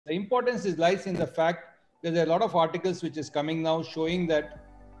The importance lies in the fact there's a lot of articles which is coming now showing that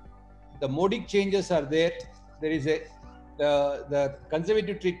the modic changes are there. There is the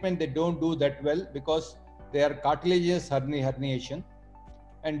conservative treatment, they don't do that well because they are cartilaginous herniation.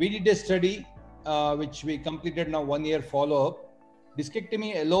 And we did a study which we completed now 1 year follow-up.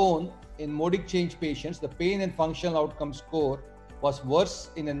 Discectomy alone in modic change patients, the pain and functional outcome score was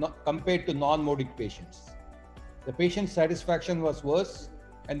worse compared to non-modic patients. The patient satisfaction was worse,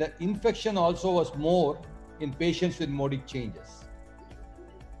 and the infection also was more in patients with modic changes.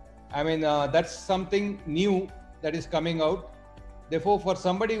 I mean, that's something new that is coming out. Therefore, for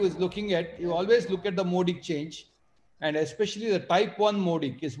somebody who is looking at, you always look at the modic change, and especially the type 1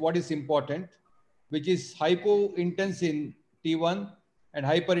 modic is what is important, which is hypo-intense in T1 and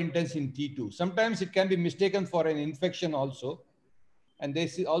hyper-intense in T2. Sometimes it can be mistaken for an infection also. And there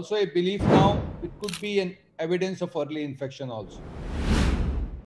is also a belief now it could be an evidence of early infection also.